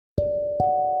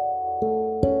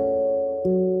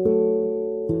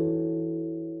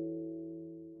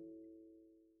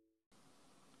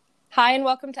Hi and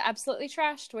welcome to Absolutely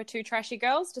Trashed, where two trashy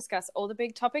girls discuss all the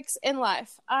big topics in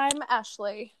life. I'm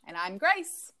Ashley. And I'm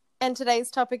Grace. And today's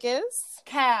topic is...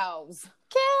 Cows.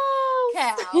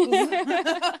 Cows.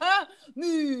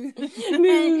 Moo.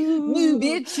 Moo. Moo,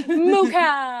 bitch. Moo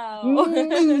cow. Moo.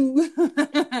 Do you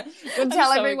want to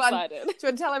tell everyone? Excited. Do you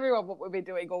want to tell everyone what we've been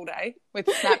doing all day with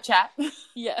Snapchat?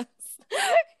 Yes.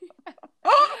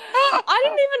 I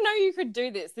didn't even know you could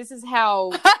do this. This is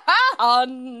how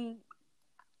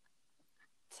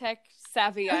tech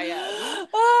savvy I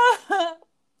am.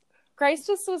 Grace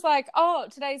just was like, oh,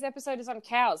 today's episode is on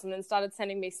cows, and then started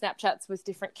sending me Snapchats with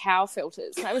different cow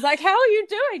filters. And I was like, how are you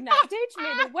doing that? Teach me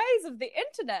the ways of the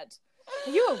internet.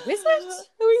 Are you a wizard?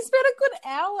 We spent a good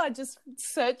hour just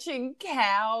searching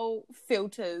cow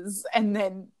filters and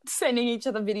then sending each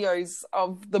other videos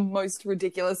of the most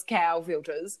ridiculous cow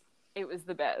filters. It was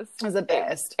the best. It was the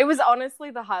best. It was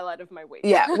honestly the highlight of my week.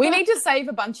 Yeah, we need to save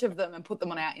a bunch of them and put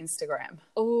them on our Instagram.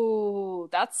 Oh,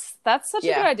 that's such a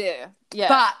good idea. Yeah.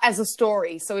 But as a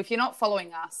story, so if you're not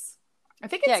following us, I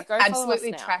think it's go follow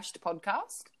Absolutely us now. Trashed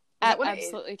Podcast. At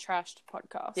Absolutely Trashed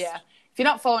Podcast. Yeah. If you're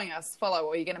not following us, follow,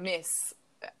 or you're going to miss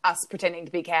us pretending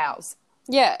to be cows.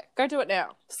 Yeah, go do it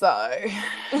now. So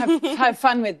have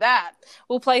fun with that.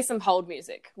 We'll play some hold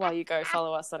music while you go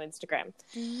follow us on Instagram.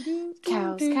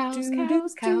 Cows, cows,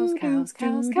 cows, cows, cows, cows,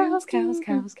 cows, cows,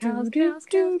 cows, cows, cows,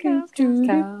 cows,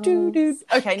 cows.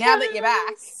 Okay, now that you're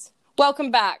back. Welcome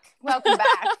back. Welcome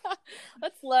back.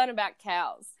 Let's learn about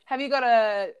cows. Have you got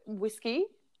a whiskey?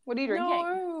 What are you drinking?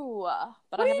 No,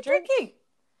 but What I are have you a drink. drinking?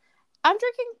 I'm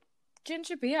drinking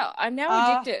ginger beer. I'm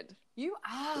now addicted. You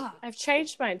are. I've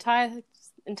changed my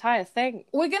entire thing.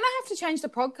 We're going to have to change the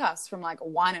podcast from like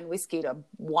wine and whiskey to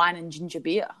wine and ginger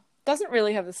beer. Doesn't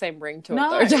really have the same ring to it,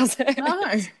 No, though, does it? No.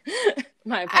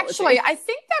 My apologies. Actually, I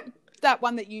think that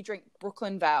one that you drink,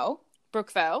 Brooklyn Vale.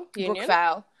 Brookvale Union.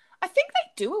 Brookvale. I think they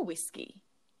do a whiskey.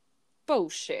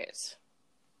 Bullshit.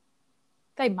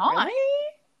 They might.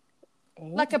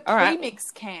 Really? Like a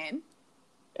premix can.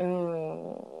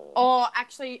 Or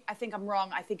actually, I think I'm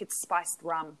wrong. I think it's spiced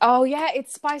rum. Oh yeah,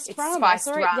 it's spiced rum. Spiced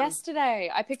I saw rum. it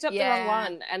yesterday. I picked up the wrong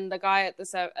one, and the guy at the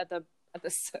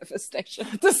service station,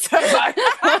 The servo.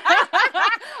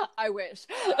 I wish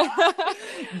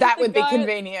That The would be guy-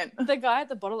 convenient. The guy at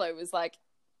the bottle-o was like,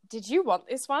 "Did you want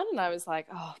this one?" And I was like,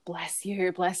 "Oh, bless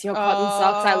you, bless your cotton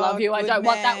socks. I love you. I good don't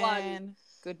want that man. one."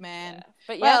 Good man. Yeah.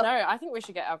 But Well- no, I think we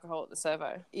should get alcohol at the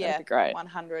servo. Yeah, That'd be great.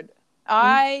 100.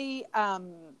 I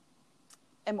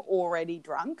am already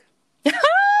drunk because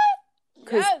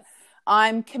Yes.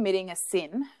 I'm committing a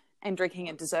sin and drinking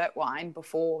a dessert wine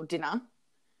before dinner.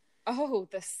 Oh,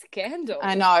 the scandal.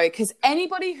 I know, because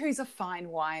anybody who's a fine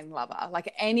wine lover,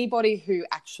 like anybody who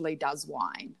actually does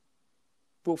wine,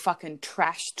 will fucking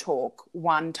trash talk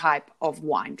one type of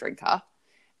wine drinker,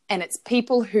 and it's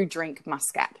people who drink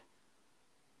Muscat.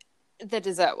 The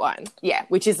dessert wine. Yeah,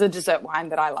 which is the dessert wine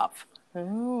that I love.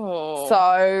 Oh.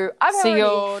 So I've So already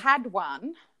you're- had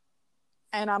one,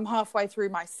 and I'm halfway through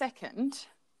my second.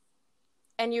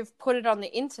 And you've put it on the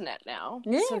internet now.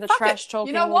 Yeah, so the fuck trash it. talking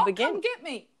You know will what? begin. Come get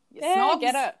me. You Yeah, snobs.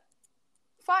 get her.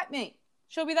 Fight me.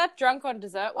 She'll be that drunk on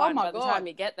dessert wine my by the God. time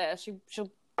you get there. She'll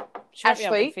won't be able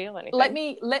Ashley, to feel anything.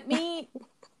 let me.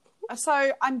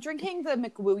 So I'm drinking the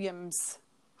McWilliams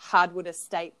Hardwood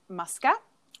Estate Muscat,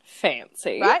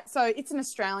 Fancy. right? So it's an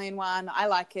Australian one. I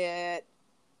like it.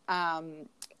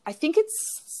 I think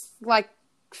it's like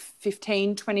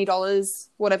 $15, $20,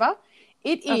 whatever.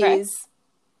 It is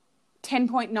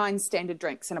 10.9 standard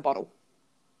drinks in a bottle.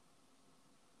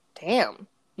 Damn.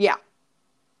 Yeah.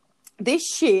 This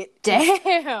shit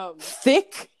Damn.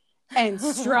 thick and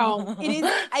strong. It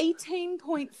is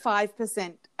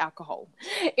 18.5% alcohol.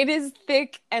 It is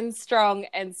thick and strong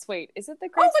and sweet. Is it the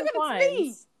Grace look of at it,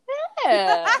 Wines?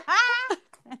 Yeah.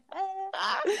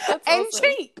 That's And awesome.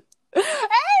 cheap.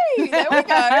 Hey, there we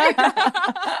go.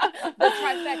 The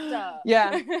trifecta.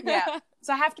 Yeah.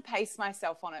 So I have to pace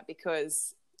myself on it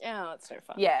because, Yeah, that's so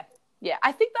fun. yeah.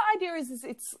 I think the idea is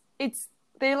it's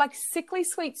they're like sickly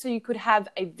sweet, so you could have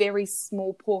a very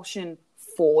small portion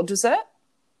for dessert.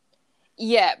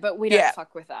 Yeah, but we don't Yeah.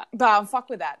 fuck with that. But I'm fuck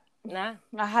with that. Nah.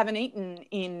 I haven't eaten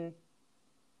in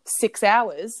 6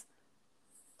 hours.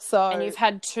 So And you've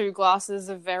had 2 glasses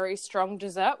of very strong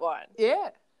dessert wine. yeah.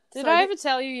 Did So I ever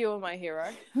tell you were my hero?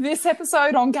 This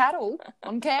episode on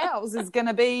cows is going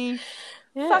to be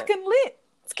fucking lit.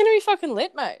 It's going to be fucking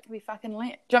lit, mate. It'll be fucking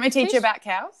lit. Do you want me to teach you about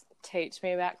cows? Teach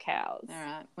me about cows. All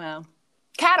right. Well,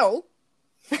 cattle,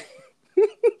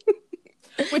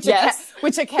 which Yes.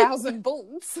 which are cows and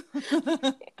bulls.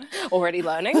 Already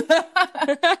learning?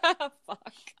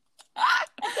 Fuck.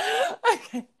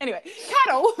 Okay. Anyway,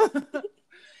 cattle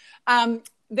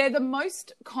They're the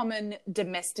most common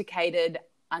domesticated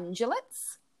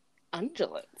ungulates.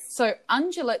 Ungulates. So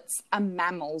ungulates are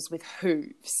mammals with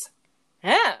hooves.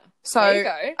 Yeah. So there you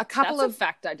go. a couple That's of a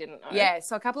fact I didn't know. Yeah,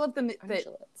 so a couple of them that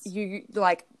Ungulates. you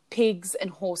like pigs and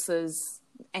horses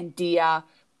and deer,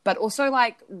 but also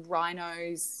like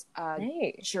rhinos,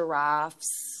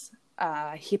 giraffes,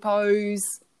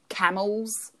 hippos,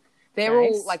 camels. They're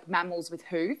all like mammals with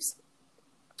hooves.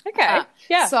 Okay.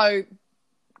 Yeah. So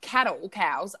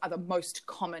cows, are the most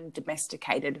common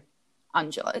domesticated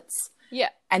ungulates. Yeah.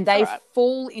 And they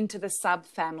fall into the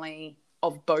subfamily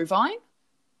of bovine.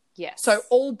 Yes. So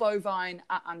all bovine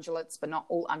are ungulates, but not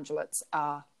all ungulates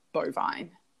are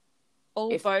bovine.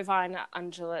 All bovine are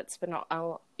ungulates, but not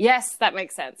all. Yes, that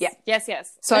makes sense. Yeah. Yes.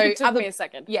 So it took me a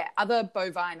second. Yeah, other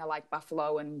bovine are like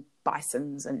buffalo and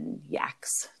bisons and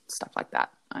yaks, stuff like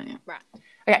that. Oh, yeah. Right.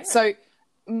 Okay, so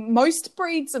most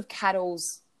breeds of cattle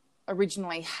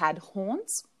originally had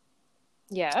horns.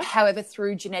 Yeah. However,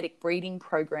 through genetic breeding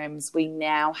programs, we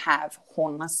now have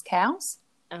hornless cows.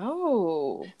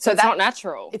 Oh. So that's not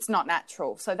natural. It's not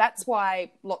natural. So that's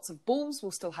why lots of bulls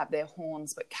will still have their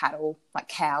horns, but cattle, like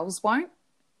cows, won't.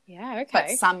 Yeah, okay. But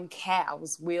some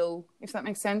cows will, if that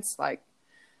makes sense. Like,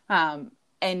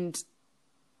 and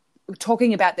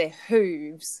talking about their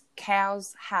hooves,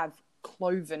 cows have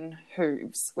cloven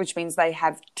hooves, which means they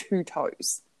have 2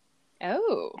 toes.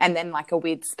 Oh. And then like a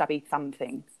weird stubby thumb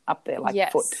thing up there,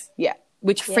 like foot. Yeah.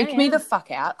 Which Yeah, freaked me the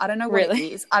fuck out. I don't know what it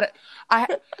is.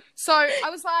 So I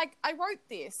was like, I wrote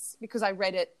this because I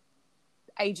read it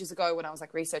ages ago when I was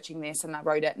like researching this, and I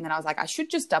wrote it, and then I was like, I should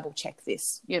just double check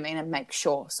this, you know what I mean, and make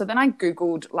sure. So then I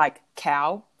Googled like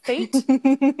cow feet.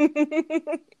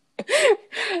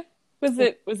 Was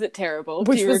it terrible?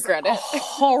 Do you regret it?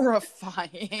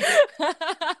 Horrifying.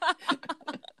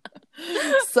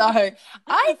 So I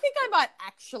think I might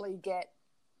actually get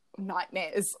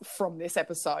nightmares from this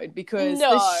episode because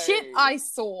the shit I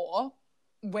saw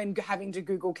when having to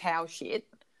Google cow shit.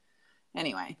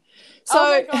 Anyway, so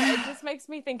oh my God, it just makes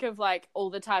me think of like all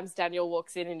the times Daniel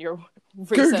walks in and you're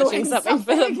researching something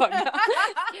for the podcast.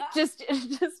 just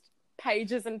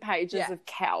pages and pages of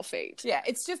cow feet. Yeah,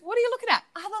 it's just, what are you looking at?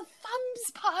 Are the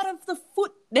thumbs part of the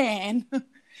foot, Dan?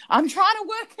 I'm trying to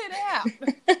work it out.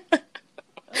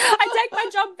 I take my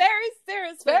job very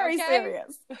seriously. Very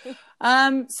serious.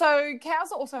 So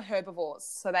cows are also herbivores,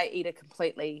 so they eat a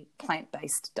completely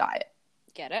plant-based diet.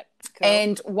 Get it? Cool.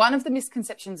 And one of the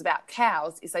misconceptions about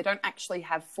cows is they don't actually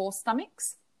have 4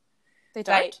 stomachs. They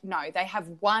don't? No, they have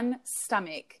one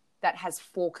stomach that has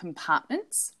 4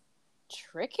 compartments.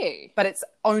 Tricky. But it's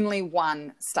only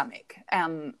one stomach.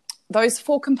 Those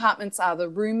 4 compartments are the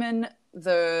rumen,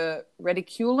 the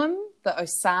reticulum, the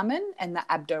osamen, and the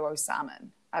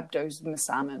abdo-osamen.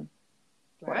 Abdo-osamen.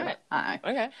 Right. I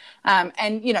don't know. Okay.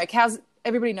 And, you know, cows,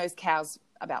 everybody knows cows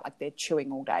about like they're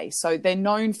chewing all day. So they're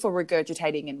known for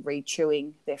regurgitating and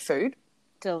re-chewing their food.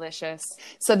 Delicious.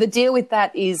 So the deal with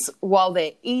that is while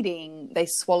they're eating, they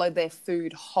swallow their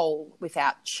food whole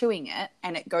without chewing it,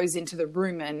 and it goes into the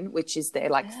rumen, which is their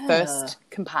like first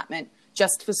compartment,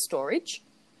 just for storage.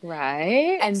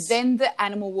 Right. And then the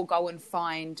animal will go and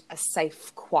find a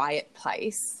safe, quiet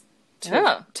place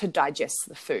to digest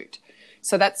the food.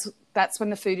 So that's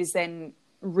when the food is then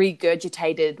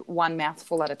regurgitated one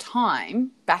mouthful at a time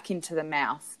back into the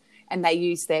mouth, and they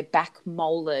use their back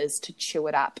molars to chew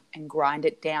it up and grind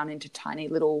it down into tiny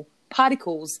little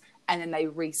particles, and then they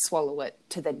re-swallow it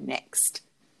to the next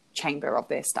chamber of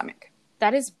their stomach.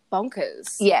 That is bonkers.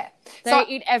 Yeah. They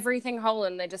eat everything whole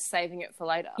and they're just saving it for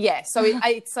later. Yeah. So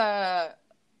it's I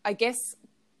guess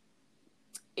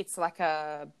it's like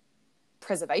a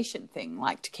preservation thing,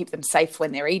 like to keep them safe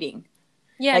when they're eating.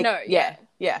 Yeah,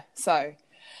 Yeah. So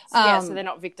so they're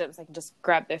not victims. They can just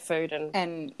grab their food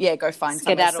and go find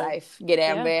somewhere safe. Get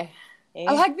out of there.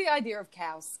 Yeah. I like the idea of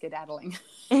cows skedaddling.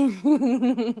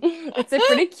 It's a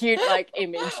pretty cute like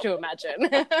image to imagine.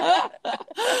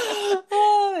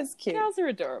 Oh, that's cute. Cows are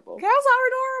adorable. Cows are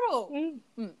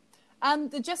adorable.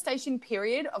 The gestation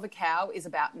period of a cow is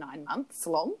about 9 months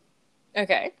long.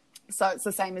 Okay. So it's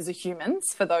the same as a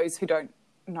human's, for those who don't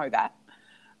know that.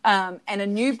 And a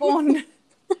newborn...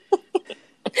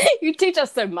 You teach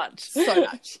us so much. So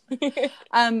much.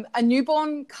 A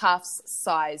newborn calf's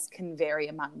size can vary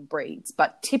among breeds,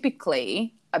 but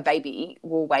typically a baby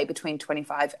will weigh between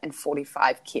 25 and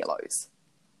 45 kilos.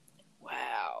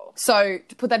 Wow. So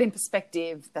to put that in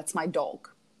perspective, that's my dog.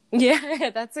 Yeah,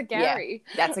 that's a Gary.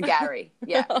 Yeah, that's a Gary,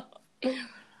 yeah.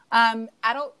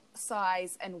 Adult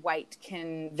size and weight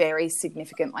can vary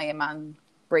significantly among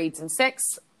breeds and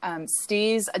sex.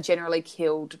 Steers are generally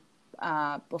killed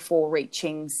before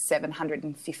reaching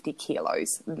 750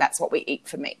 kilos. And that's what we eat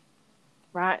for meat.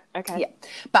 Right. Okay. Yeah.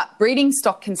 But breeding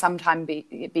stock can sometimes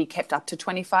be kept up to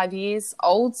 25 years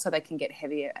old, so they can get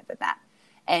heavier than that.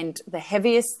 And the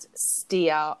heaviest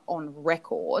steer on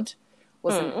record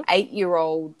was an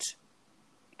 8-year-old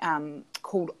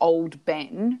called Old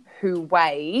Ben, who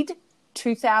weighed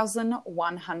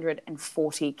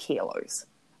 2,140 kilos.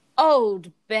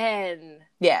 Old Ben.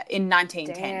 Yeah, in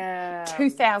 1910. Damn.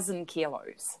 2,000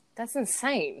 kilos. That's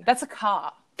insane. That's a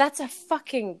car. That's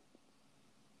insane.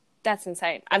 That's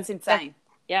insane.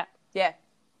 Yeah. Yeah.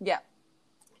 Yeah.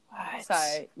 What?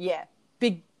 So, yeah.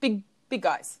 Big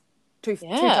guys. Two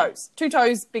Yeah. toes. 2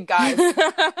 toes, big guys.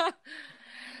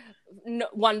 No,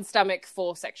 one stomach,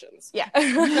 4 sections. Yeah.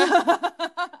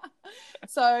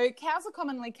 So cows are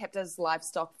commonly kept as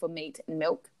livestock for meat and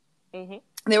milk. Mm-hmm.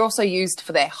 They're also used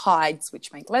for their hides,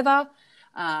 which make leather.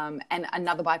 And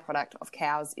another byproduct of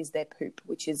cows is their poop,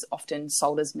 which is often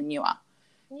sold as manure.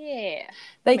 Yeah.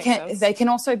 They Makes can sense. they can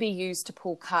also be used to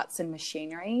pull carts and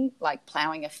machinery, like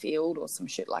ploughing a field or some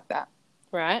shit like that.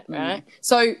 Right.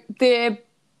 So they're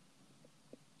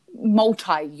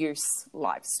multi-use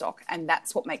livestock, and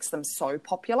that's what makes them so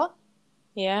popular.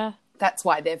 Yeah. That's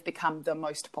why they've become the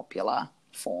most popular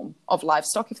form of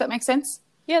livestock, if that makes sense.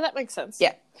 Yeah, that makes sense.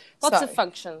 Yeah. Lots of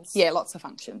functions. Yeah, lots of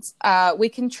functions. We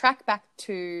can track back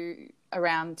to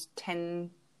around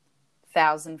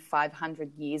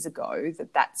 10,500 years ago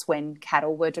that's when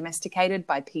cattle were domesticated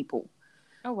by people.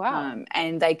 Oh, wow.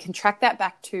 And they can track that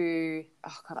back to,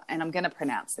 and I'm going to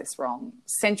pronounce this wrong,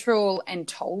 Central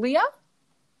Anatolia,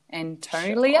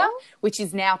 Sure. which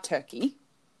is now Turkey,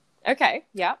 Okay.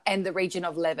 Yeah. and the region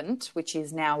of Levant, which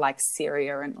is now like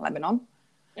Syria and Lebanon.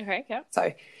 Okay. Yeah.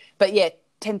 So, but yeah,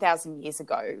 10,000 years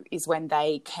ago is when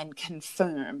they can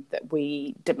confirm that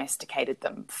we domesticated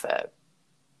them for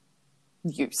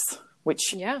use,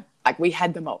 which, Yeah. like, we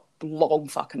had them a long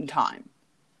fucking time.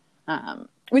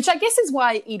 Which I guess is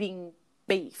why eating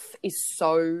beef is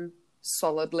so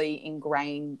solidly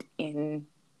ingrained in,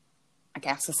 like,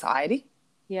 our society.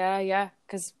 Yeah. Yeah.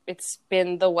 Because it's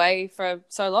been the way for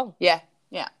so long. Yeah,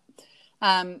 yeah.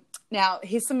 Now,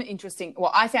 here's some interesting...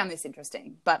 Well, I found this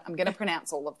interesting, but I'm going to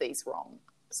pronounce all of these wrong.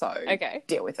 So Okay.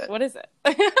 deal with it. What is it?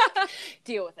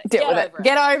 Deal with it. Deal with it. over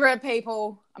Get over it,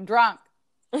 people. I'm drunk.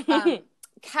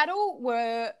 Cattle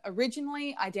were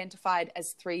originally identified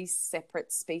as 3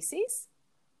 separate species.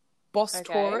 Bos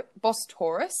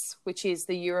taurus, which is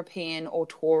the European or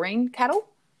taurine cattle.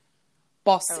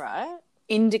 Bos All right.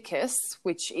 indicus,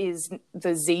 which is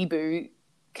the zebu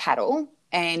cattle.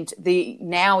 And the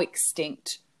now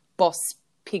extinct Bos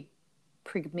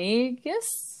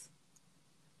primigius,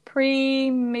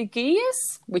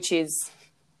 which is,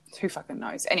 who fucking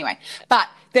knows? Anyway, but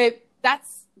that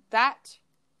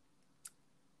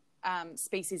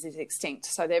species is extinct,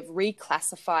 so they've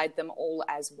reclassified them all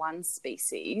as one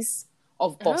species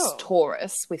of Bos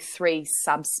taurus with 3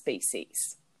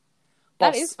 subspecies.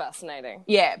 That is fascinating.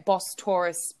 Yeah, Bos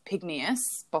taurus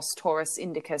pygmaeus, Bos taurus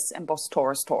indicus, and Bos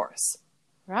taurus taurus.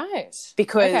 Right.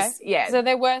 Because, yeah. So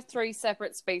there were 3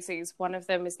 separate species. One of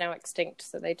them is now extinct,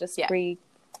 so they just Yeah. recategorized.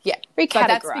 But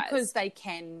that's because they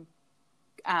can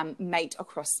mate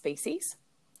across species.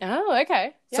 Oh,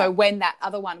 okay. Yeah. So when that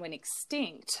other one went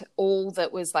extinct, all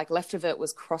that was like left of it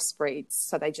was crossbreeds.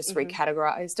 So they just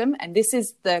recategorized them. And this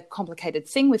is the complicated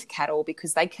thing with cattle,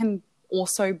 because they can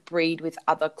also breed with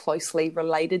other closely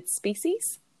related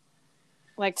species.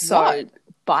 Like So what?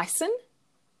 bison.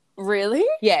 Really?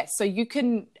 Yeah. So you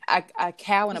can, a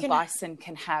cow and a bison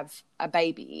can have a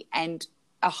baby, and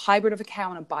a hybrid of a cow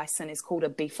and a bison is called a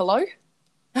beefalo.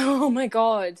 Oh my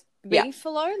God. Yeah.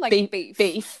 Beefalo? Like beef.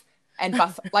 Beef. And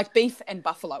like beef and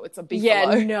buffalo. It's a beefalo.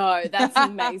 Yeah, no, that's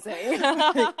amazing.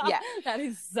 Yeah. That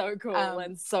is so cool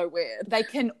and so weird. They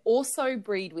can also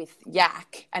breed with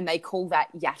yak, and they call that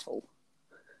yattle.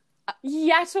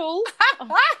 Yattle.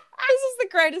 This is the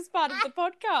greatest part of the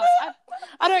podcast.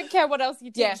 I don't care what else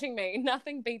you're teaching me.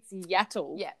 Nothing beats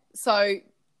yattle. Yeah. So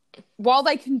while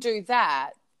they can do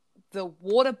that, the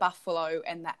water buffalo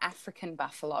and the African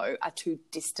buffalo are too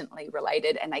distantly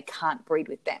related, and they can't breed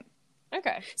with them.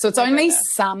 Okay. So it's only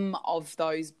some of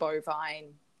those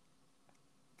bovine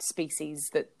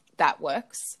species that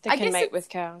works. They can mate with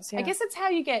cows. Yeah. I guess it's how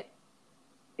you get...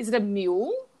 Is it a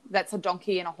mule? That's a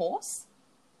donkey and a horse?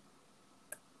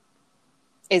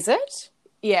 Is it?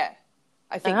 Yeah,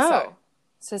 I think so.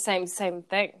 So same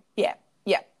thing. Yeah,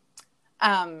 yeah.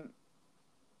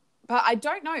 But I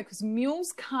don't know, because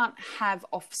mules can't have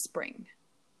offspring.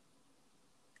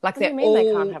 Like, What do you mean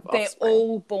they can't have they're offspring?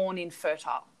 all born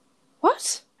infertile.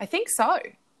 What? I think so.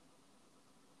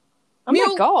 Oh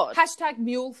my God. Hashtag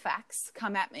mule facts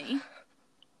come at me.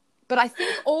 But I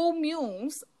think all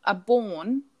mules are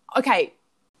born. Okay.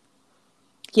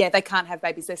 Yeah, they can't have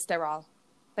babies. They're sterile.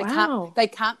 They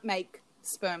can't make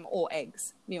sperm or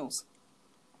eggs, mules.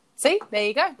 See, there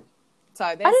you go.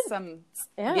 So there's some,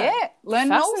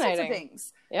 learn all sorts of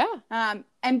things. Yeah.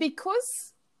 And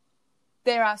because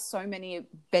there are so many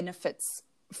benefits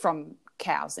from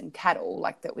cows and cattle,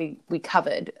 like that we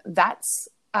covered, that's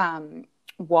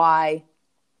why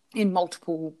in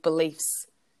multiple beliefs,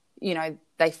 you know,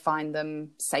 they find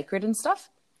them sacred and stuff.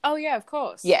 Oh, yeah, of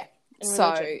course. Yeah.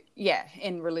 Religion.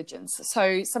 In religions.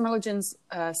 So some religions,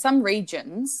 some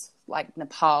regions like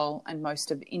Nepal and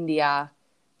most of India,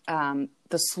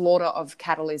 the slaughter of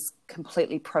cattle is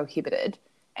completely prohibited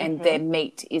and their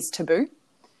meat is taboo.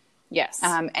 Yes.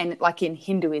 And like in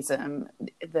Hinduism,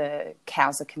 the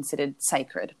cows are considered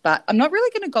sacred. But I'm not really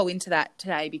going to go into that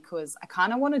today because I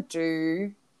kind of want to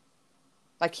do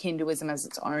like Hinduism as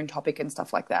its own topic and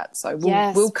stuff like that. So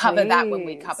we'll cover that when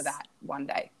we cover that one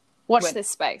day. Watch this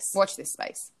space.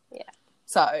 Yeah.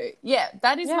 So, yeah,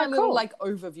 that is my little cool. like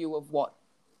overview of what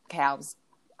cows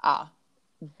are.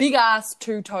 Big ass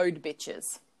two-toed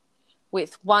bitches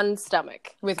With one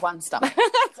stomach. with one stomach.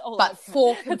 That's all but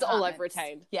four That's all I've compartments.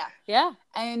 retained. Yeah. Yeah.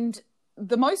 And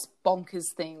the most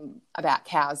bonkers thing about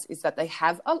cows is that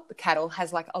cattle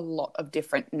has like a lot of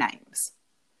different names.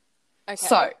 Okay.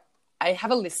 So I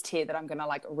have a list here that I'm going to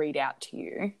like read out to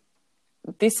you.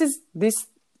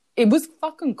 It was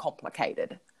fucking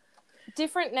complicated.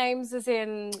 Different names as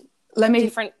in Let me,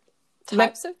 different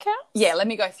types of cows? yeah, let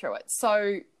me go through it.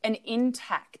 So an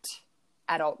intact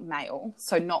adult male,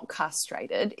 so not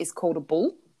castrated, is called a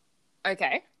bull.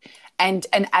 Okay. And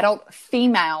an adult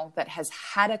female that has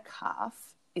had a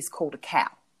calf is called a cow.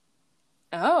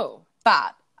 Oh.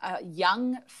 But a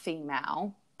young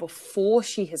female before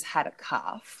she has had a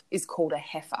calf is called a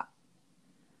heifer.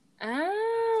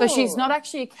 Oh. So she's not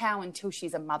actually a cow until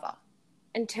she's a mother.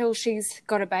 Until she's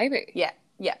got a baby. Yeah,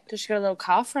 yeah, Until she's got a little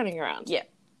calf running around. yeah.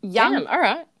 Damn, all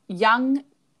right. Young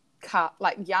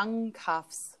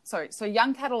calves. Sorry, so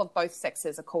young cattle of both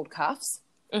sexes are called calves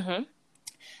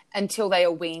until they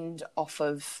are weaned off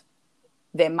of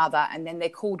their mother, and then they're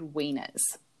called weaners.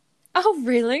 Oh,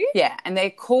 really? Yeah, and they're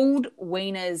called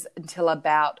weaners until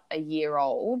about a year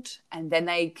old, and then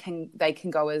they can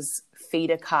go as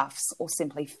feeder calves or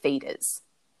simply feeders.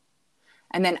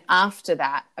 And then after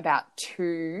that, about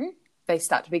 2, they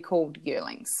start to be called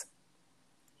yearlings.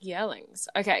 Yearlings.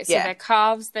 Okay, so Yeah. they're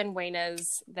calves, then weaners,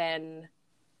 then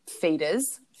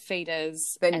Feeders,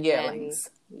 feeders, then and yearlings.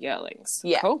 Then yearlings.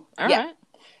 Yeah. Cool. All Yeah. right.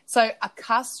 So a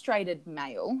castrated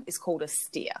male is called a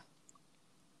steer.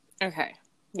 Okay.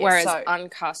 Yeah, Whereas so-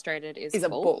 uncastrated is Is a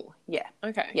bull. Yeah.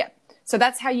 Okay. Yeah. So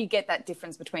that's how you get that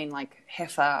difference between like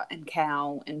heifer and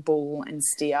cow and bull and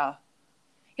steer.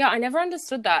 Yeah, I never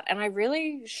understood that, and I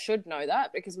really should know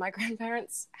that because my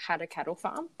grandparents had a cattle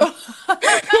farm.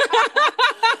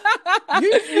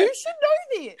 You should know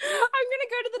this. I'm going to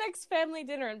go to the next family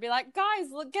dinner and be like, guys,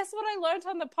 look, guess what I learned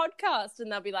on the podcast?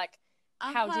 And they'll be like,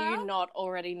 how do you not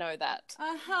already know that?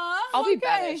 I'll be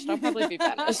banished. I'll probably be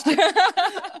banished.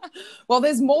 Well,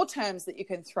 there's more terms that you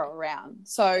can throw around.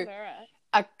 So All right.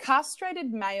 a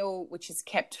castrated male, which is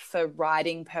kept for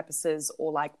riding purposes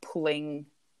or like pulling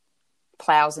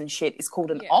plows and shit, is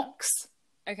called an ox.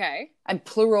 Okay. And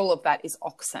plural of that is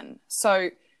oxen. So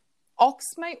ox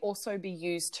may also be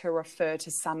used to refer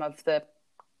to some of the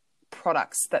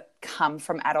products that come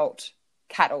from adult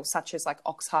cattle, such as like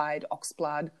ox hide, ox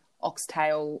blood,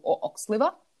 oxtail, or ox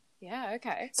liver. Yeah,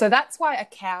 okay. So that's why a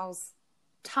cow's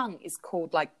tongue is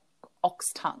called like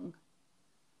ox tongue.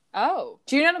 Oh.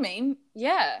 Do you know what I mean?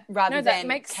 Yeah. Rather no, than that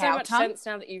makes cow so much tongue? sense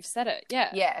now that you've said it. Yeah.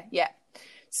 Yeah, yeah.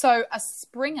 So a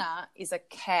springer is a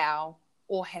cow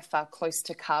or heifer close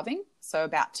to calving, so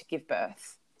about to give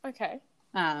birth. Okay.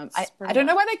 I don't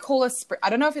know why they call her spring. I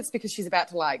don't know if it's because she's about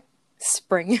to like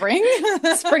Spring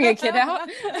spring a kid out.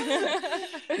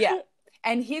 Yeah.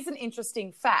 And here's an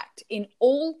interesting fact. In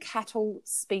all cattle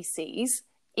species,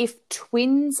 if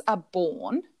twins are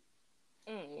born,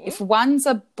 if one's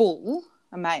a bull,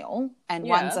 a male, and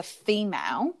one's a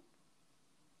female,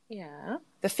 Yeah.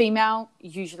 the female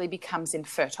usually becomes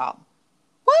infertile.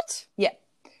 What? Yeah.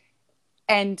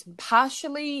 And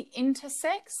partially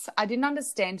intersex. I didn't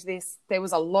understand this. There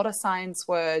was a lot of science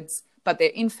words, but they're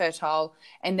infertile,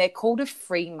 and they're called a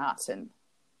free martin.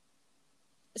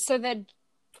 So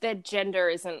their gender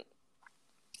isn't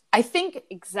I think,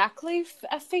 exactly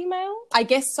a female? I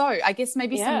guess so. I guess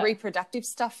maybe some Yeah. reproductive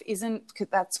stuff isn't, 'cause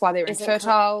that's why they're Isn't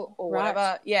infertile or Right.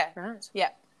 whatever. Yeah. Right.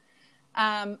 Yeah.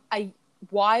 A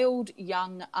wild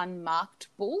young unmarked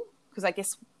bull, because I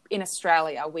guess in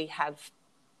Australia we have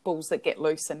bulls that get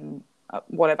loose and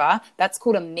whatever. That's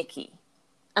called a Mickey.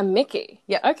 A Mickey?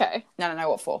 Yeah. Okay. No,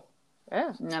 what for?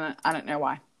 Yeah. No, I don't know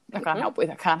why. I can't help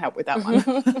with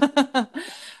that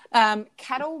one.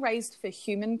 Cattle raised for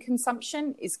human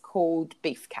consumption is called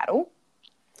beef cattle.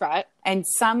 Right. And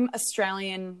some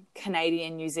Australian,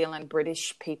 Canadian, New Zealand,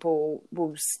 British people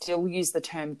will still use the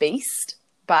term beast,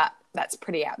 but that's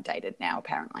pretty outdated now,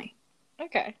 apparently.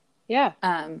 Okay. Yeah.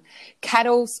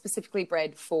 Cattle specifically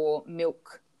bred for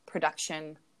milk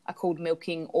production are called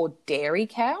milking or dairy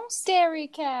cows. Dairy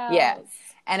cows. Yeah.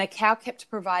 And a cow kept to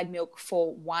provide milk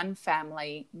for one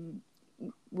family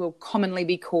will commonly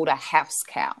be called a house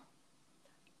cow.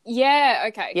 Yeah,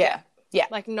 okay. Yeah. Yeah.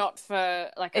 Like not for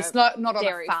like it's a not on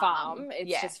dairy a farm.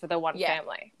 It's just for the one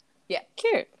family. Yeah.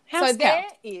 Cute. House so cow. there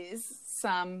is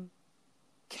some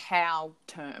cow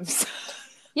terms.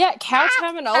 Yeah, cow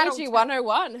terminology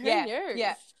 101. Who yeah, knew?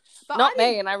 Yeah. But not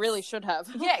me, and I really should have.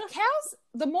 Yeah, cows,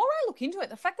 the more I look into it,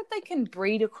 the fact that they can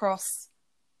breed across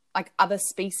like other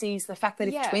species, the fact that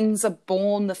if twins are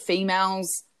born, the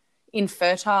female's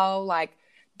infertile, like,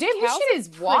 dude, this shit is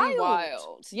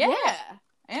wild. Yeah.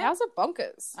 Cows are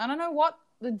bonkers. I don't know what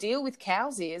the deal with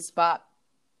cows is, but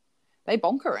they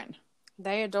bonkering.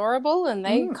 They adorable and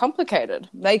they complicated.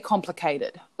 They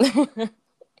complicated.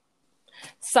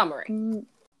 Summary.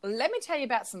 Let me tell you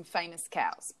about some famous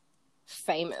cows.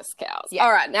 Famous cows. Yeah.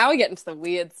 All right, now we get into the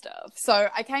weird stuff. So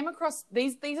I came across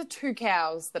these are two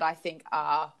cows that I think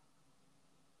are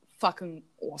fucking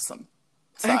awesome.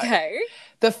 So, okay.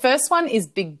 The first one is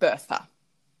Big Bertha.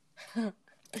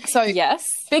 So yes,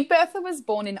 Big Bertha was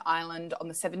born in Ireland on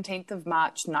the 17th of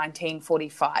March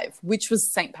 1945, which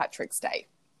was St. Patrick's Day.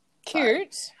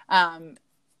 Cute. So,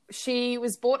 she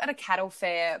was bought at a cattle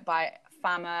fair by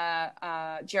farmer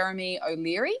Jeremy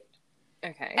O'Leary.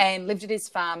 Okay. And lived at his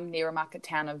farm near a market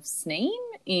town of Sneem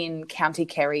in County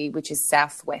Kerry, which is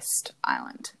southwest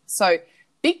Ireland. So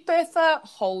Big Bertha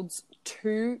holds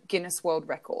 2 Guinness World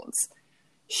Records.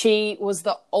 She was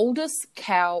the oldest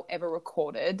cow ever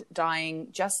recorded, dying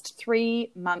just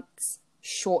 3 months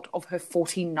short of her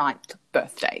 49th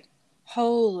birthday.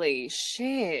 Holy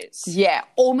shit. Yeah,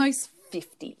 almost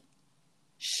 50.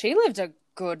 She lived a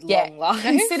good long life.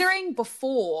 Considering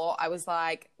before, I was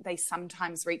like, they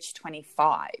sometimes reach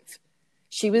 25.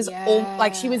 She was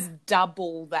she was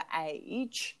double the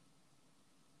age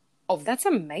of That's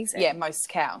amazing. Yeah, most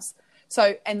cows.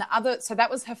 So that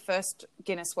was her first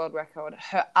Guinness World Record.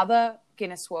 Her other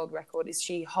Guinness World Record is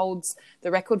she holds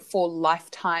the record for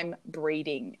lifetime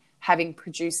breeding, having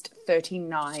produced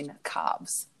 39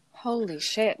 calves. Holy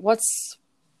shit. What's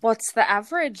the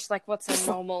average? Like, what's a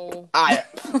normal? I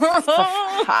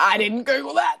didn't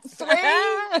Google that.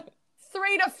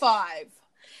 3 to 5.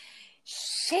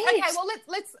 Shit. Okay, well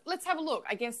let's have a look.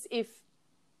 I guess if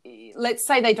let's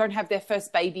say they don't have their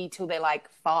first baby till they're like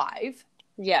 5.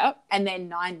 Yeah. And then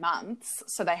 9 months,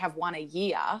 so they have one a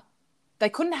year. They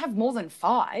couldn't have more than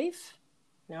 5.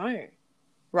 No.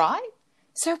 Right?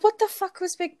 So what the fuck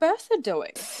was Big Bertha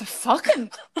doing?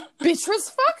 Fucking. Bitch was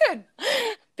fucking.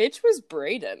 Bitch was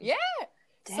breeding. Yeah.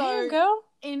 Damn, girl.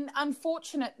 In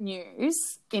unfortunate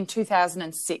news, in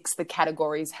 2006, the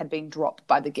categories had been dropped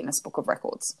by the Guinness Book of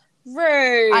Records.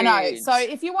 Rude. I know. So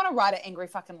if you want to write an angry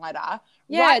fucking letter,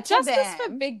 write justice for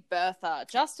Big Bertha.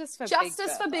 Justice for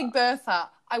Big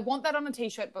Bertha. I want that on a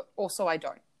t-shirt, but also I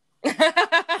don't.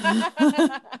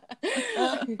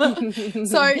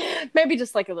 So maybe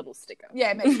just like a little sticker.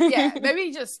 Yeah,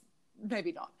 maybe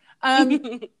not.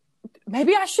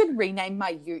 Maybe I should rename my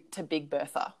ute to Big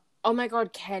Bertha. Oh my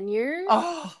god, can you?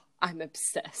 Oh, I'm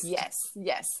obsessed. Yes.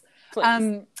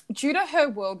 Please. Due to her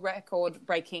world record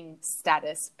breaking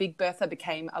status, Big Bertha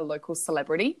became a local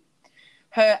celebrity.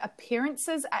 Her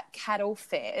appearances at cattle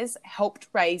fairs helped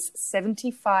raise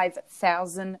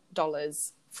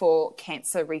 $75,000 for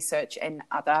cancer research and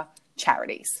other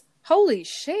charities. Holy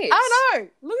shit. I know.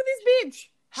 Look at this bitch.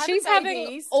 She's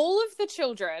having all of the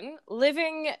children,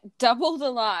 living double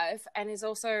the life, and is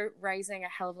also raising a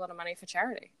hell of a lot of money for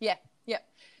charity. Yeah.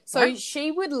 So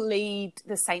she would lead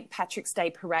the St. Patrick's Day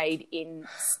parade in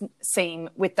Seam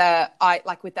with the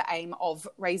aim of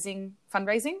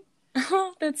fundraising.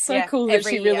 Oh, that's so cool that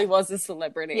she really was a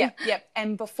celebrity. Yeah.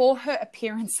 And before her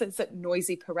appearances at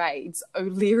noisy parades,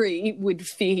 O'Leary would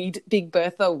feed Big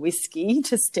Bertha whiskey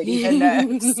to steady her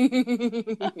nerves.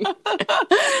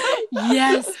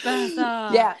 Yes,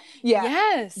 Bertha. Yeah.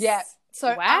 Yes. Yeah.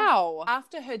 So wow.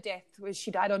 After her death,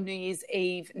 she died on New Year's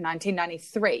Eve,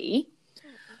 1993.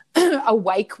 a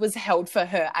wake was held for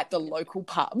her at the local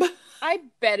pub. I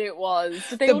bet it was.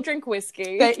 Did they all drink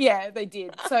whiskey? They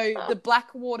did. So the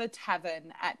Blackwater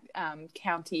Tavern at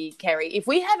County Kerry. If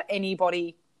we have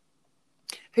anybody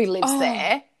who lives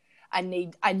there, I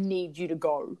need you to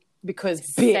go, because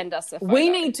send us a photo. We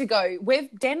need to go.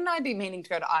 Dan and I have been meaning to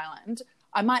go to Ireland.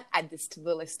 I might add this to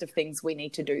the list of things we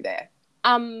need to do there.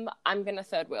 I'm gonna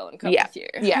third wheel and come with you.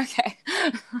 Yeah. Okay.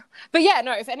 But yeah,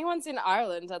 no, if anyone's in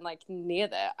Ireland and like near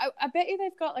there, I bet you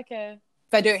they've got like a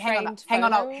They do. Hang on, something?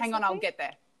 I'll get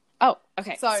there. Oh,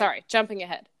 okay. So- Sorry, jumping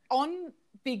ahead. On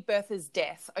Big Bertha's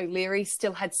death, O'Leary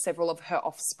still had several of her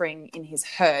offspring in his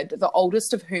herd, the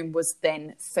oldest of whom was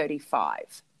then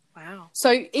 35. Wow.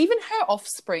 So even her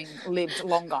offspring lived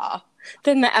longer.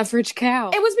 Than the average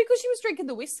cow. It was because she was drinking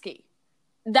the whiskey.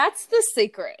 That's the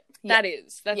secret. Yeah.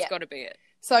 That's Yeah. got to be it.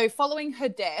 So following her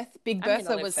death, Big I'm gonna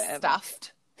Bertha live was forever.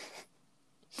 stuffed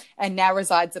and now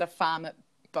resides at a farm at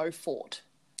Beaufort.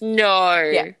 No.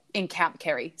 Yeah, in County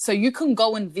Kerry. So you can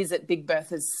go and visit Big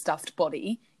Bertha's stuffed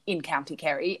body in County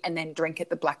Kerry and then drink at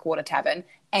the Blackwater Tavern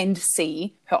and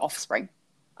see her offspring.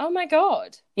 Oh my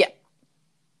God. Yeah.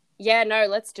 Yeah, no,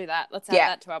 let's do that. Let's add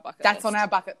that to our bucket That's list. on our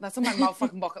bucket. That's on my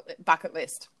motherfucking bucket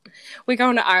list. We're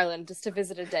going to Ireland just to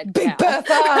visit a dead Big cow.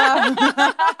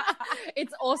 Bertha!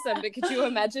 It's awesome, but could you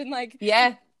imagine like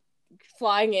Yeah.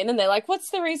 flying in and they're like,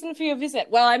 what's the reason for your visit?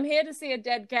 Well, I'm here to see a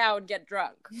dead cow and get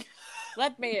drunk.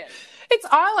 Let me in. It's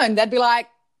Ireland. They'd be like,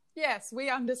 yes, we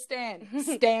understand.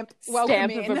 Stamp. Welcome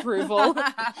Stamp in. of approval.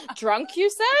 Drunk, you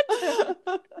said?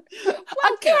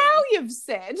 A cow, you've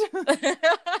said.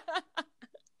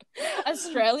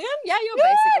 Australian? Yeah, you're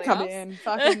Yeah, basically come us. in.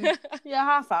 Fucking, yeah,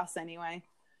 half us anyway.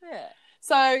 Yeah.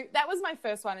 So that was my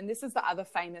first one, and this is the other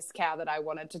famous cow that I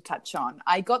wanted to touch on.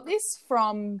 I got this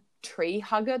from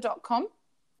treehugger.com.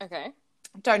 Okay.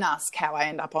 Don't ask how I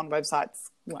end up on websites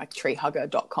like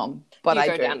treehugger.com, but You I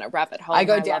go do. down a rabbit hole. I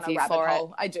go and down love a you rabbit for it.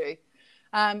 hole. I do.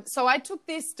 So I took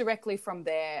this directly from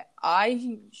there.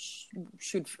 I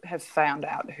should have found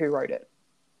out who wrote it.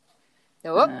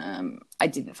 Nope. I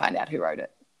didn't find out who wrote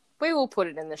it. We will put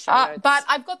it in the show notes. But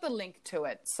I've got the link to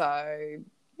it, so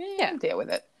yeah, deal with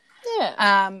it.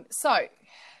 yeah. So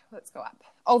let's go up.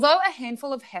 Although a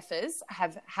handful of heifers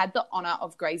have had the honour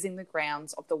of grazing the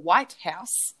grounds of the White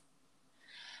House,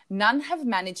 none have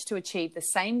managed to achieve the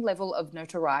same level of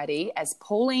notoriety as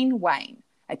Pauline Wayne,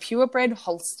 a purebred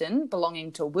Holstein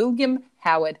belonging to William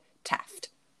Howard Taft.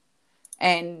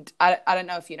 And I don't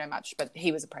know if you know much, but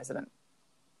he was a president.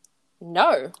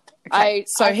 No. Okay.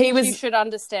 I think you should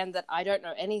understand that I don't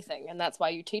know anything, and that's why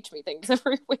you teach me things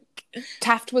every week.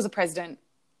 Taft was a president.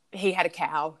 He had a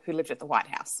cow who lived at the White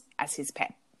House as his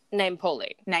pet, Name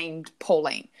Pauline. named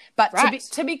Pauline. But Right.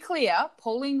 to be clear,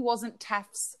 Pauline wasn't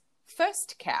Taft's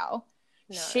first cow.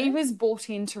 No. She was brought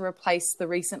in to replace the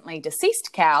recently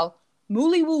deceased cow,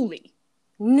 Mooly Wooly,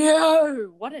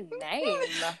 No. What a name.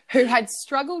 who had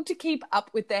struggled to keep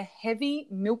up with the heavy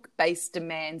milk-based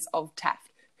demands of Taft,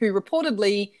 who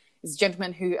reportedly is a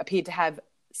gentleman who appeared to have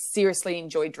seriously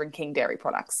enjoyed drinking dairy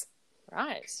products.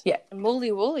 Right. Yeah. And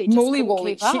Mooly Wooly just Mooly couldn't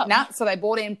Wooly, keep up. shit nut. So they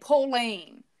brought in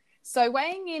Pauline. So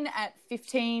weighing in at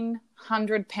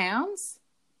 1,500 pounds.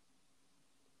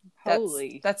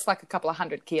 Holy. That's like a couple of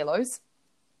 100 kilos.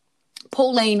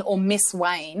 Pauline, or Miss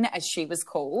Wayne, as she was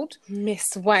called, Miss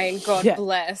Wayne, God Yeah.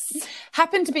 bless.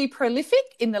 happened to be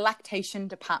prolific in the lactation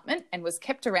department and was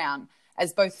kept around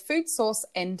as both food source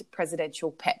and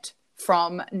presidential pet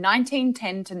from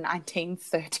 1910 to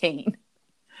 1913.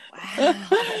 Wow.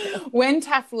 When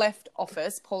Taft left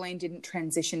office, Pauline didn't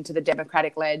transition to the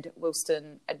Democratic-led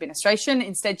Wilson administration.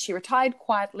 Instead, she retired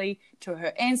quietly to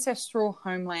her ancestral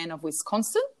homeland of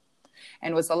Wisconsin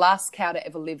and was the last cow to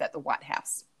ever live at the White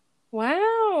House.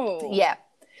 Wow. Yeah.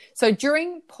 So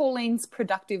during Pauline's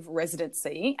productive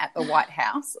residency at the White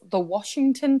House, the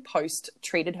Washington Post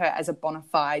treated her as a bona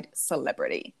fide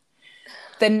celebrity.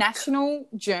 The National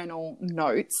Journal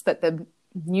notes that the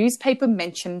newspaper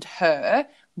mentioned her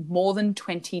more than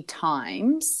 20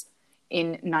 times in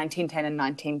 1910 and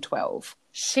 1912.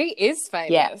 She is famous.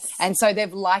 Yeah. And so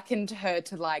they've likened her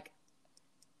to like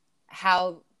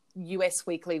how US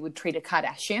Weekly would treat a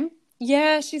Kardashian.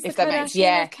 Yeah, she's the If that Kardashian makes-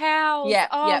 yeah. of cows. Yeah,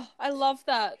 Oh, yeah. I love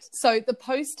that. So the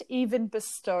Post even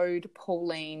bestowed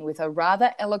Pauline with a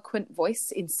rather eloquent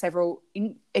voice in several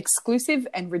exclusive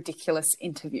and ridiculous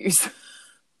interviews.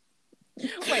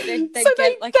 Wait, they So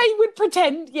get like, they would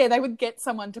pretend, they would get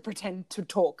someone to pretend to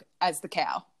talk as the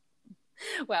cow.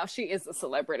 wow, she is a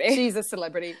celebrity. She's a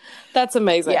celebrity. That's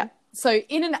amazing. Yeah. So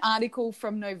in an article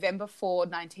from November 4,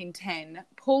 1910,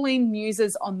 Pauline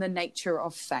muses on the nature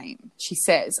of fame. She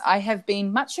says, "I have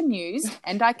been much amused,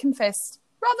 and I confess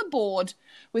rather bored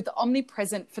with the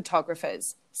omnipresent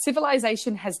photographers.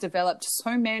 Civilization has developed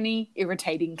so many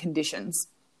irritating conditions.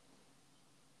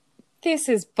 This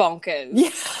is bonkers. Yeah.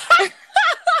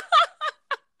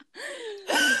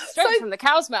 Straight from the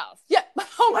cow's mouth. Yeah.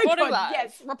 Oh my Reporting God. live.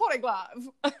 Yes. Reporting live.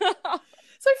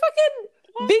 So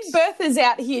fucking Big Bertha's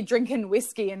out here drinking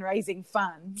whiskey and raising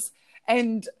funds.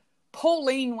 And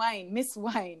Pauline Wayne, Miss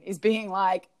Wayne, is being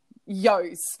like, yo,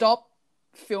 stop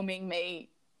filming me.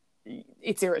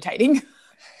 It's irritating.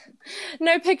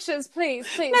 No pictures, please.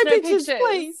 Please, No pictures,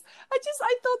 please.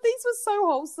 I thought these were so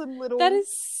wholesome little... That is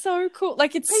so cool.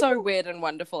 Like, it's so weird and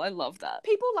wonderful. I love that.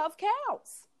 People love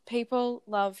cows. People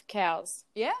love cows.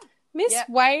 Yeah. Miss Yep.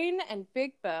 Wayne and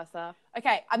Big Bertha.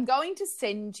 Okay, I'm going to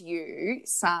send you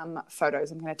some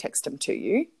photos. I'm going to text them to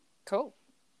you Cool.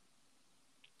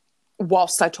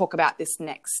 whilst I talk about this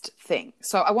next thing.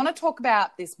 So I want to talk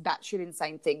about this batshit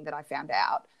insane thing that I found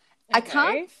out. Okay. I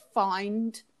can't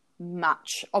find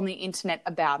much on the internet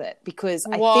about it because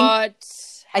What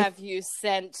have you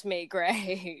sent me,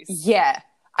 Grace? Yeah,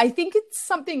 I think it's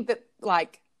something that,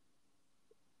 like,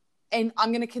 and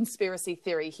I'm going to conspiracy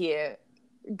theory here.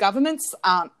 Governments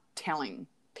aren't telling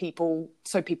people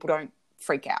so people don't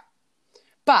freak out.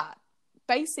 But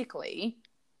basically,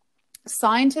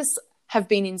 scientists have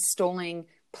been installing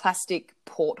plastic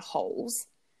portholes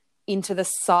into the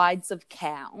sides of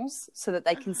cows so that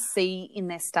they can see in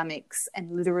their stomachs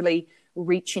and literally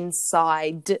reach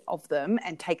inside of them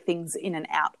and take things in and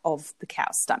out of the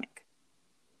cow's stomach.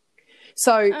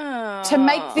 So to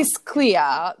make this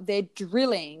clear, they're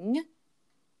drilling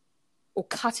or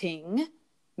cutting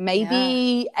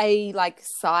maybe a like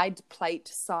side plate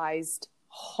sized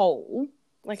hole.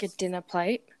 Like a dinner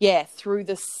plate? Yeah, through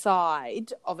the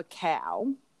side of a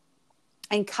cow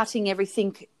and cutting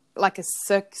everything like a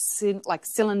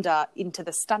cylinder into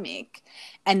the stomach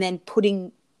and then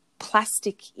putting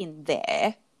plastic in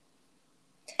there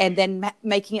and then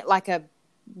making it like a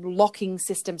locking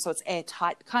system so it's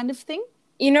airtight kind of thing.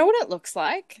 You know what it looks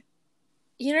like?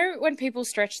 You know when people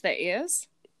stretch their ears?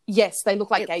 Yes, they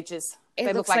look like gauges.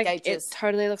 They look like gauges. It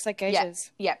totally looks like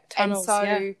gauges. Yeah. Tunnels,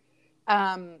 and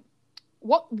so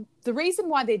what the reason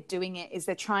why they're doing it is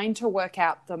they're trying to work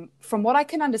out from what I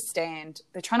can understand,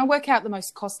 they're trying to work out the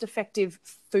most cost-effective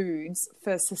foods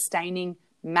for sustaining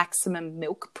maximum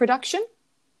milk production.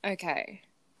 Okay.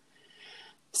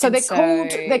 So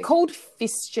they're called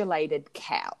fistulated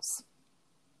cows.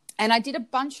 And I did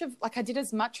I did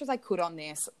as much as I could on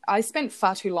this. I spent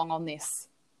far too long on this.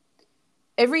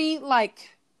 Every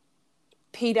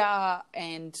PETA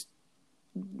and,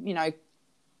 you know,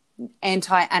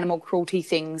 anti-animal cruelty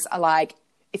things are like,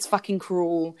 it's fucking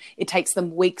cruel. It takes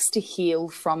them weeks to heal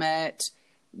from it.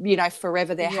 You know,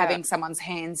 forever they're having someone's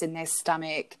hands in their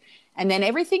stomach. And then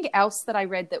everything else that I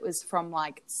read that was from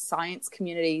like science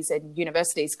communities and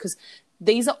universities, because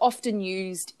these are often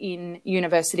used in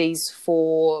universities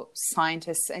for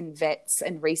scientists and vets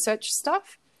and research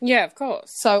stuff. Yeah, of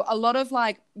course. So a lot of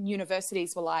like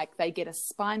universities were like, they get a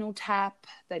spinal tap.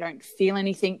 They don't feel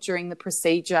anything during the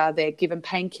procedure. They're given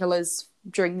painkillers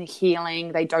during the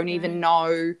healing. They don't even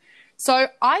know. So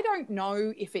I don't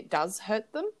know if it does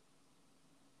hurt them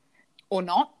or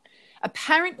not.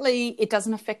 Apparently it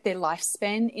doesn't affect their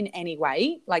lifespan in any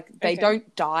way. Like they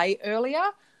don't die earlier,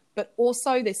 but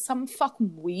also there's some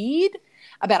fucking weird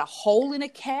about a hole in a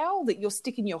cow that you're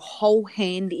sticking your whole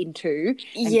hand into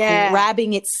and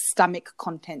grabbing its stomach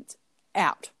content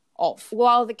out of.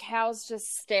 While the cow's just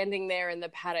standing there in the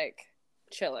paddock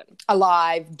chilling.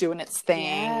 Alive, doing its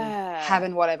thing,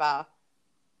 having whatever.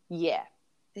 Yeah.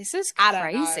 This is I don't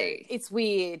crazy. know. It's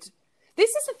weird. This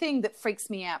is the thing that freaks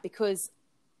me out because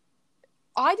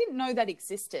I didn't know that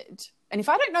existed. And if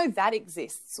I don't know that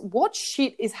exists, what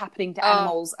shit is happening to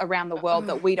animals around the world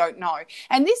that we don't know?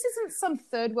 And this isn't some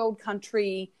third world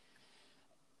country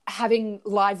having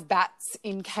live bats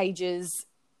in cages,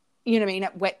 you know what I mean,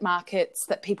 at wet markets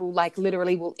that people like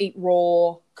literally will eat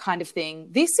raw kind of thing.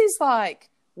 This is like,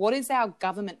 what is our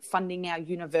government funding our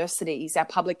universities, our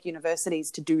public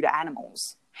universities to do to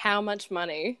animals? How much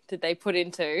money did they put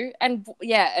into? And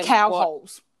cow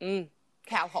holes.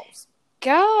 Cow holes.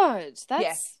 God,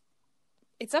 that's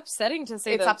it's upsetting to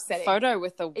see the upsetting. photo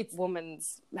with the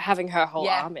woman's having her whole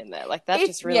arm in there. Like that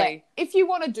just really... Yeah. If you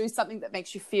want to do something that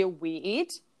makes you feel weird,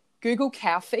 Google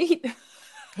cow feet.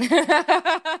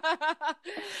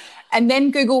 And then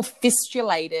Google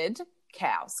fistulated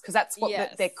cows because that's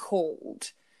what they're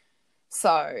called.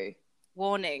 So...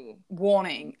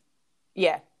 Warning.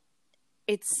 Yeah.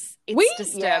 It's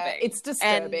disturbing. Yeah, it's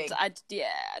disturbing.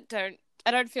 And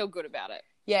I don't feel good about it.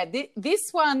 Yeah, this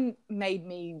one made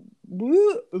me...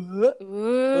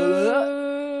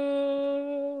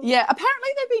 Yeah, apparently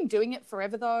they've been doing it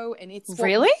forever though, and it's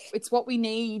Really? It's what we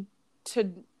need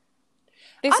to.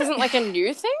 This isn't like a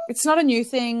new thing? It's not a new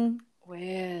thing.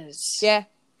 Weird. Yeah,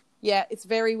 it's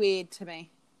very weird to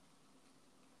me.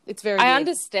 It's very. I weird.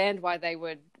 understand why they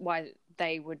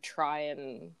would try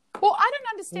and Well, I don't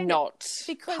understand not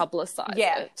because publicize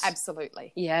yeah, it.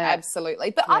 absolutely. Yeah.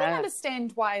 Absolutely. But I don't Yeah.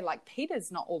 understand why like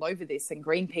PETA's not all over this and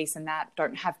Greenpeace and that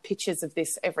don't have pictures of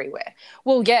this everywhere.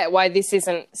 Well, yeah, why this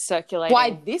isn't circulating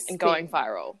Why this and going thing?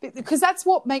 viral. Because that's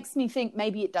what makes me think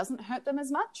maybe it doesn't hurt them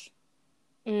as much.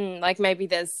 Like maybe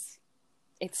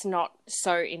it's not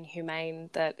so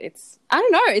inhumane that it's, I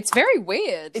don't know, it's very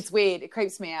weird. It's weird. It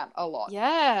creeps me out a lot.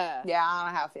 Yeah. Yeah, I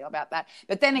don't know how I feel about that.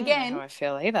 But then I don't know again, how I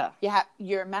feel either.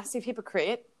 you're a massive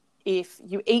hypocrite if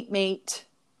you eat meat,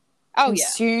 Oh,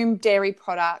 consume dairy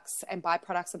products and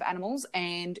byproducts of animals,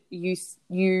 and you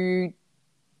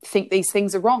think these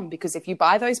things are wrong because if you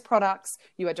buy those products,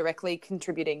 you are directly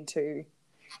contributing to.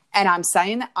 And I'm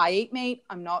saying that I eat meat.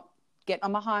 I'm not getting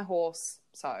on my high horse,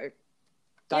 so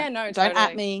don't at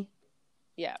totally. me.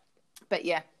 Yeah. But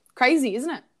yeah, crazy, isn't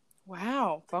it?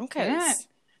 Wow, bonkers. Yeah.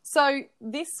 So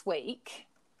this week,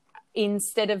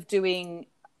 instead of doing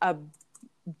a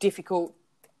difficult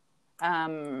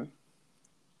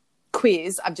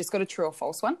quiz, I've just got a true or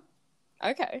false one.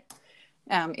 Okay.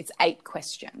 It's 8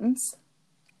 questions.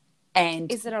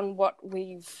 And Is it on what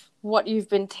you've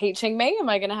been teaching me? Am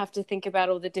I going to have to think about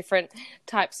all the different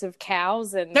types of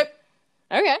cows and? nope,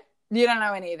 Okay. you don't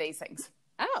know any of these things.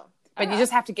 Oh. But you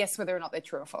just have to guess whether or not they're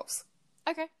true or false.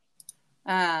 Okay.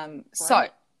 So,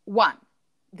 1,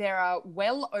 there are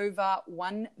well over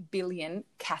 1 billion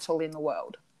cattle in the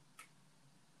world.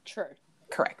 True.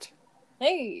 Correct.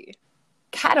 Hey.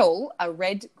 Cattle are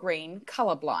red-green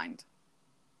colourblind.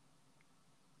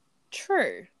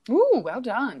 True. Ooh, well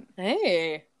done.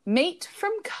 Hey. Meat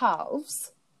from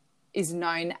calves is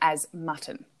known as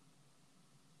mutton.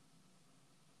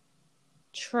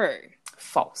 True.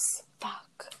 False.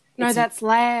 Fuck. No, that's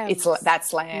lamb.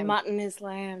 That's lamb. Mutton is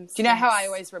lamb. Do you know how I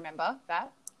always remember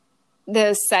that?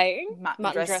 The saying?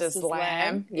 Mutton dressed as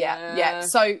lamb. Yeah.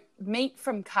 So meat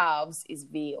from calves is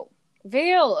veal.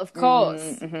 Veal, of course.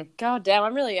 Mm-hmm. God damn, I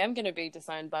really am going to be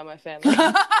disowned by my family.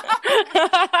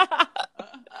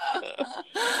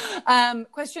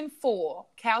 Question 4.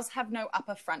 Cows have no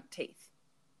upper front teeth.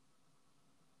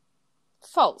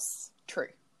 False. True.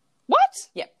 What?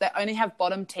 Yep, they only have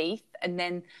bottom teeth, and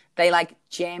then they like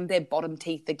jam their bottom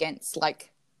teeth against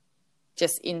like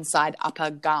just inside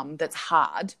upper gum that's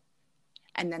hard,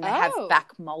 and then they have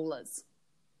back molars.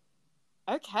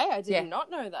 Okay, I did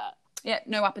not know that. Yeah,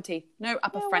 no upper teeth, no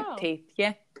upper front teeth.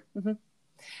 Yeah.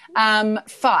 Mm-hmm.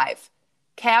 5.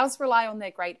 Cows rely on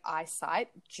their great eyesight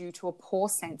due to a poor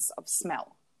sense of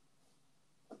smell.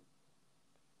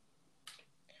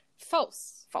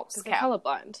 False. False. Because they're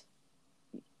colourblind.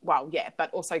 Well, yeah,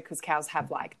 but also because cows have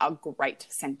like a great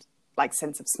sense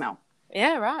of smell.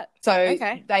 Yeah, right. So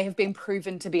they have been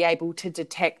proven to be able to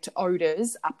detect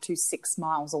odours up to 6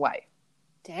 miles away.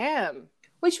 Damn.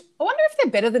 Which I wonder if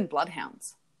they're better than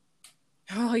bloodhounds.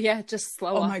 Oh yeah, just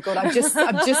slower. Oh my god, I'm just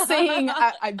seeing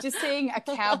a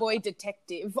cowboy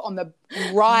detective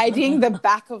riding the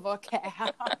back of a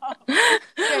cow.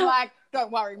 They're like,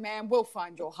 "Don't worry, man, we'll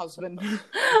find your husband."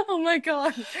 Oh my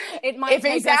god, it might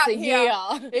take us a year.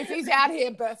 If he's out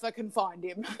here, Bertha can find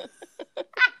him.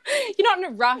 You're not in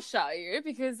a rush, are you?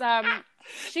 Because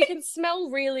she can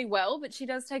smell really well, but she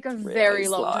does take a very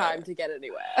long time to get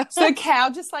anywhere. So cow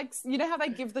just like, you know how they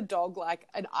give the dog like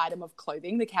an item of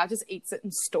clothing? The cow just eats it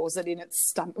and stores it in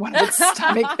its one of its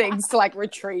stomach things to like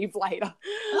retrieve later.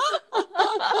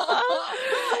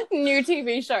 New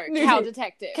TV show, Cow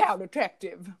Detective. Cow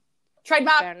Detective.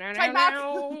 Trademark.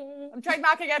 I'm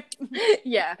trademarking it.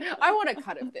 Yeah, I want a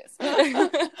cut of this.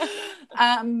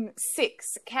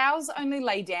 6. Cows only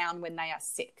lay down when they are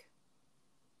sick.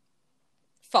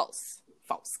 False.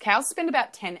 Cows spend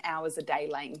about 10 hours a day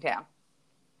laying down.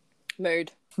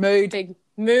 Mood. Big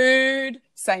mood.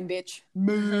 Same bitch.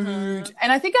 Mood.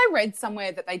 And I think I read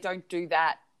somewhere that they don't do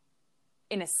that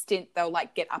in a stint. They'll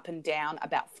like get up and down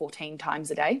about 14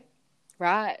 times a day.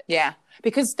 Right. Yeah.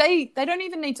 Because they don't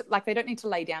even need to, like, they don't need to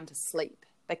lay down to sleep.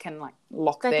 They can like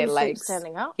lock their legs. Sleep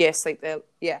standing up. Yeah, sleep there.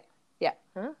 Yeah.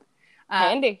 Huh?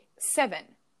 Handy. 7.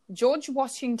 George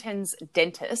Washington's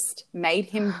dentist made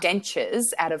him dentures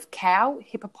out of cow,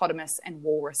 hippopotamus, and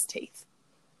walrus teeth.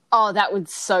 Oh, that would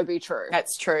so be true.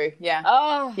 That's true, yeah.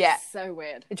 Oh, yeah. So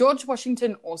weird. George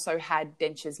Washington also had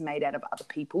dentures made out of other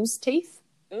people's teeth.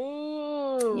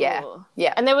 Ooh.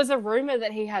 Yeah. And there was a rumour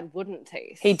that he had wooden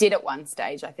teeth. He did at one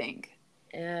stage, I think.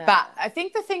 Yeah. But I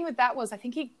think the thing with that was I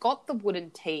think he got the wooden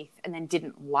teeth and then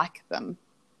didn't like them.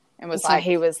 and was So like,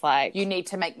 he was like, you need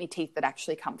to make me teeth that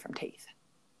actually come from teeth.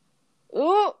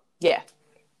 ooh, Yeah.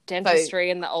 dentistry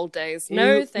in the old days.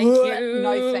 No, thank you.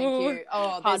 No, thank you.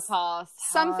 Oh, Hard pass.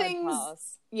 Some Hard things,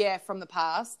 pass. yeah, from the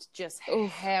past, just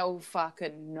hell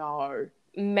fucking no.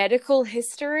 Medical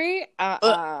history?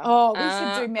 Oh, we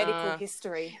should do medical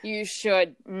history. You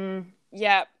should.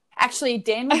 Yep. Actually,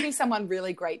 Dan would be someone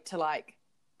really great to like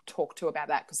talk to about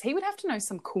that because he would have to know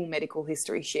some cool medical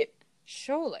history shit.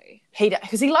 Surely.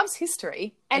 Because he loves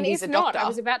history and he's if a not, doctor. I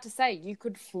was about to say you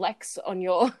could flex on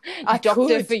your I doctor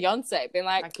could. fiance, being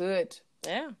like, I could.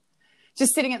 yeah.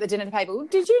 Just sitting at the dinner table.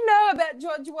 Did you know about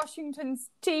George Washington's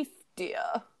teeth, dear?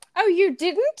 Oh, you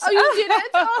didn't? Oh, you didn't?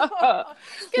 Oh.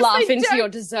 Guess Laugh they into don't- your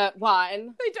dessert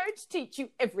wine. They don't teach you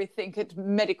everything at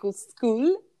medical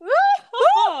school.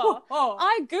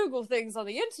 I Google things on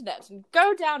the internet and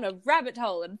go down a rabbit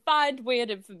hole and find weird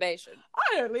information.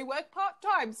 I only work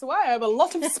part-time, so I have a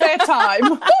lot of spare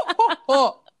time.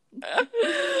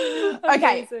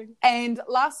 Okay, Amazing. and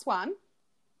last one.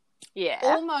 Yeah.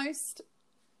 Almost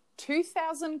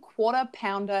 2,000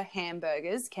 quarter-pounder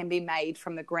hamburgers can be made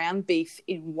from the ground beef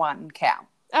in one cow.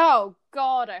 Oh,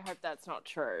 God, I hope that's not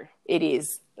true. It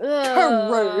is.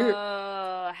 True.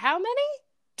 How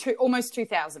many? Almost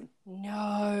 2,000. No.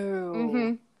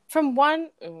 Mm-hmm. From one?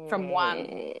 From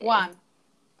one. One.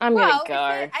 I'm Well, going if to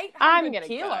they're go. 800 I'm going to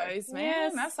kilos, go. man. Yeah,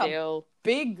 That's still. a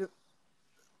big...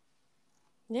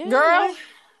 Yeah, Girl, yeah.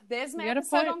 there's my You got a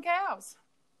episode point. on cows.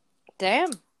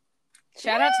 Damn.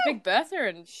 Shout out to Big Bertha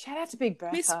and Shout out to Big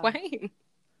Bertha. Miss Wayne.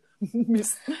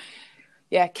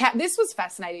 Yeah, this was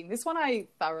fascinating. This one I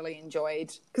thoroughly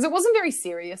enjoyed because it wasn't very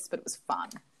serious, but it was fun.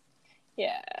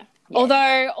 Yeah.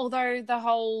 Although the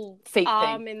whole Feet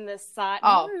arm thing. in the side.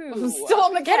 Oh, no. still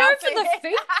on the Get cow over the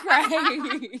feet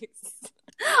craze.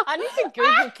 I need to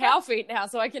Google cow feet now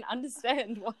so I can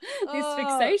understand this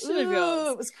fixation of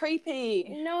yours. It was creepy.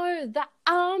 No, the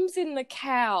arms in the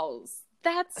cows.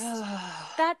 That's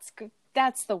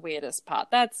the weirdest part.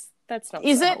 That's not.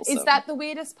 Is so it? wholesome. Is that the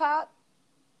weirdest part?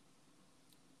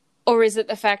 or is it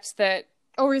the fact that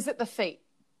Or is it the feet?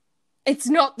 it's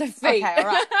not the feet? Okay, all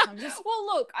right. Well,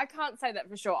 look, I can't say that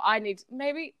for sure. I need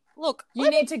maybe look. You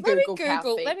need to Google cow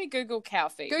feet. Let me Google cow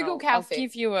feet. Google I'll- cow I'll feet.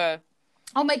 give you a.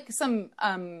 I'll make some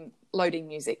loading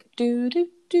music. Do do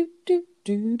do do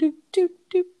do do do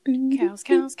do do. Cows.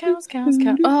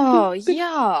 Oh,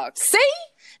 yuck. See?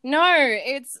 No,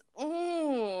 it's.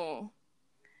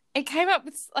 It came up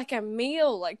with like a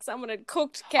meal, like someone had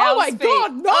cooked cow's Oh my feet.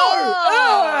 God, no!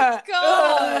 Oh,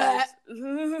 God.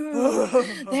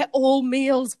 They're all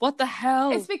meals. What the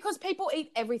hell? It's because people eat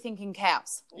everything in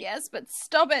cows. Yes, but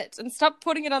stop it and stop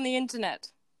putting it on the internet.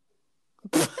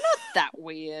 They're not that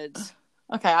weird.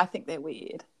 Okay, I think they're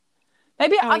weird.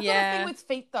 Maybe I've got a yeah. thing with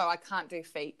feet though. I can't do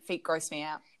feet. Feet gross me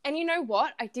out. And you know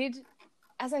what? I did,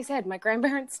 as I said, my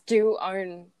grandparents do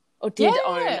own or did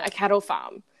own a cattle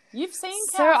farm. You've seen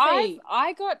So cow feet.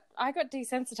 I got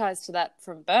desensitized to that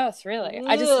from birth. Really,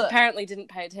 I just Ugh. apparently didn't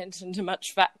pay attention to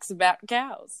much facts about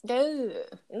cows. Ugh.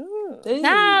 Ooh. Ugh.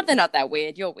 Nah, they're not that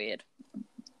weird. You're weird.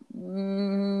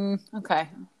 Okay.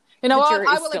 You know The what? jury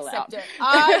I is will still accept out. it.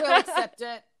 I will accept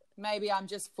it. Maybe I'm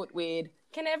just foot weird.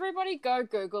 Can everybody go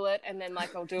Google it and then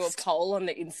like I'll do a poll on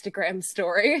the Instagram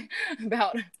story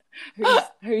about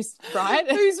who's right?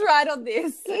 Who's right on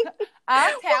this? Are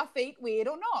cow feet weird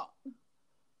or not?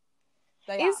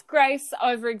 They Is Grace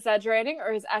over exaggerating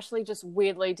or is Ashley just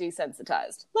weirdly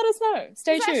desensitized? Let us know.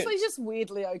 Stay It's tuned. actually just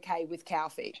weirdly okay with cow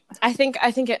feet. I think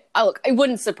it. Oh, look, it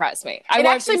wouldn't surprise me. I It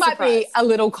won't actually be might be surprised. a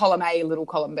little column A, a little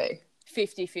column B.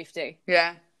 50-50.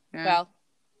 Yeah. Well,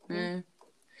 well,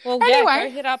 Anyway. yeah, go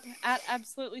hit up at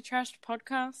Absolutely Trashed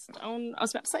Podcast on. I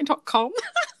was about to say .com.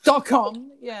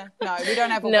 .com. Yeah. No, we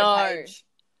don't have a No. webpage.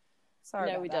 Sorry,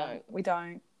 No, about we that. don't. We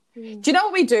don't. Do you know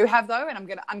what we do have though? And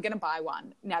I'm gonna buy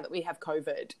one now that we have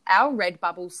COVID. Our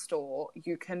Redbubble store,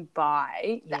 you can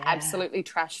buy the Yeah. Absolutely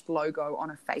Trashed logo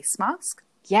on a face mask.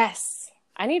 Yes,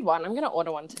 I need one. I'm going to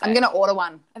order one today. I'm gonna order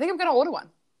one. I think I'm gonna order one.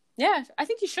 Yeah, I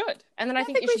think you should. And then I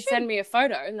think think you we should send me a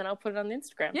photo, and then I'll put it on the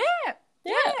Instagram. Yeah.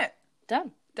 Yeah.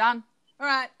 Done. Done. All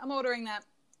right, I'm ordering that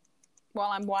while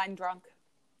I'm wine drunk.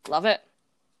 Love it.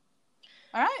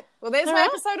 All right. Well, there's All my right.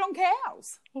 episode on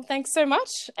cows. Well, thanks so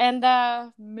much. And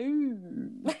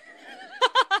Moo.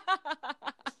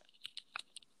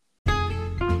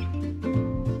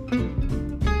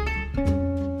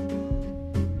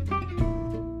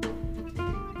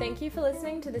 thank you for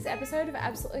listening to this episode of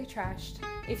Absolutely Trashed.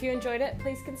 If you enjoyed it,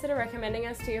 please consider recommending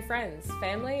us to your friends,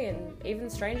 family, and even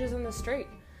strangers on the street.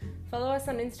 Follow us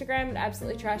on Instagram at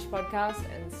Absolutely Trash Podcast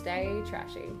and stay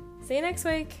trashy. See you next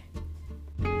week.